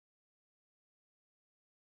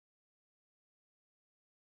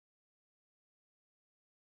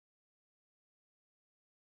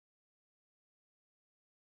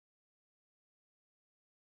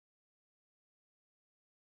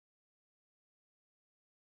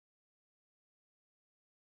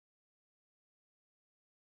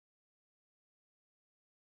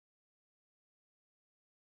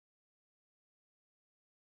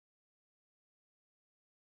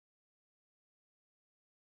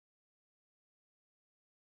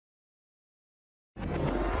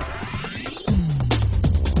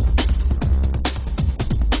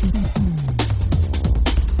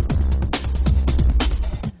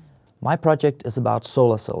My project is about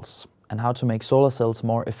solar cells and how to make solar cells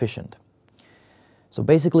more efficient. So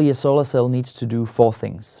basically a solar cell needs to do 4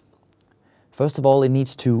 things. First of all, it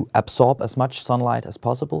needs to absorb as much sunlight as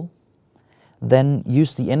possible, then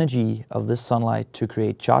use the energy of this sunlight to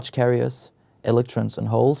create charge carriers, electrons and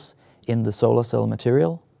holes in the solar cell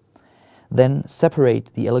material, then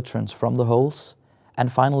separate the electrons from the holes,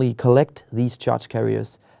 and finally collect these charge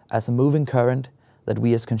carriers as a moving current that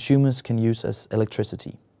we as consumers can use as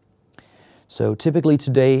electricity. So typically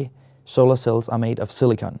today, solar cells are made of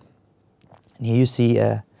silicon. And here you see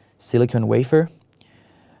a silicon wafer.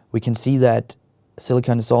 We can see that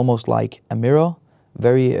silicon is almost like a mirror,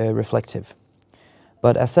 very reflective.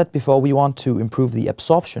 But as said before, we want to improve the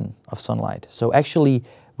absorption of sunlight. So actually,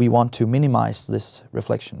 we want to minimize this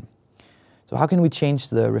reflection. So how can we change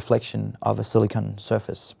the reflection of a silicon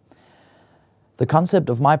surface? The concept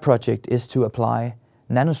of my project is to apply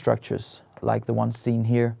nanostructures, like the ones seen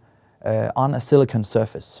here, on a silicon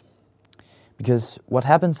surface. Because what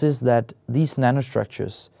happens is that these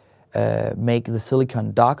nanostructures make the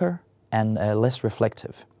silicon darker and less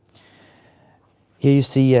reflective. Here you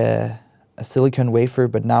see a silicon wafer,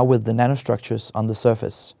 but now with the nanostructures on the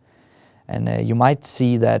surface. And you might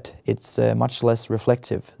see that it's much less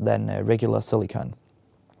reflective than regular silicon.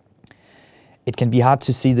 It can be hard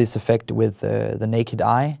to see this effect with the naked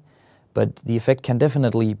eye, but the effect can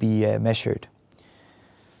definitely be measured.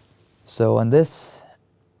 So on this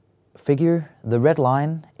figure, the red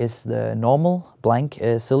line is the normal blank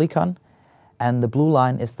silicon, and the blue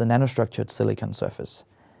line is the nanostructured silicon surface.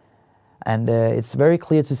 And it's very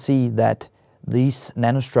clear to see that these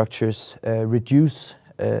nanostructures reduce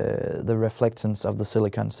the reflectance of the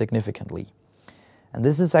silicon significantly. And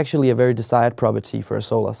this is actually a very desired property for a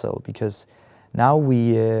solar cell, because now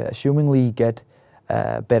we assumingly get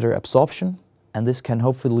better absorption, and this can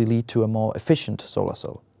hopefully lead to a more efficient solar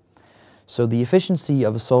cell. So the efficiency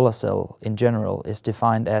of a solar cell in general is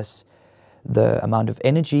defined as the amount of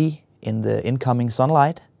energy in the incoming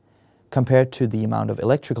sunlight compared to the amount of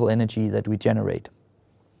electrical energy that we generate.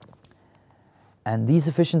 And these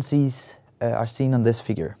efficiencies are seen on this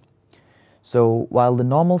figure. So while the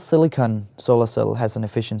normal silicon solar cell has an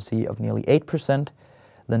efficiency of nearly 8%,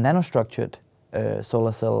 the nanostructured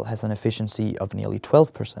solar cell has an efficiency of nearly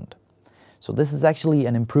 12%. So this is actually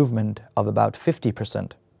an improvement of about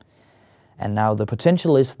 50%. And now the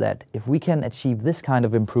potential is that if we can achieve this kind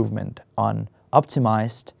of improvement on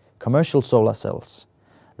optimized commercial solar cells,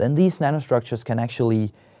 then these nanostructures can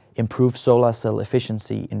actually improve solar cell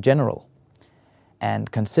efficiency in general. And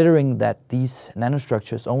considering that these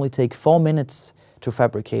nanostructures only take 4 minutes to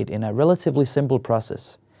fabricate in a relatively simple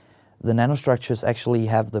process, the nanostructures actually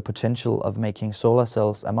have the potential of making solar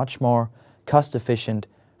cells a much more cost-efficient,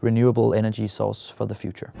 renewable energy source for the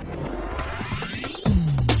future.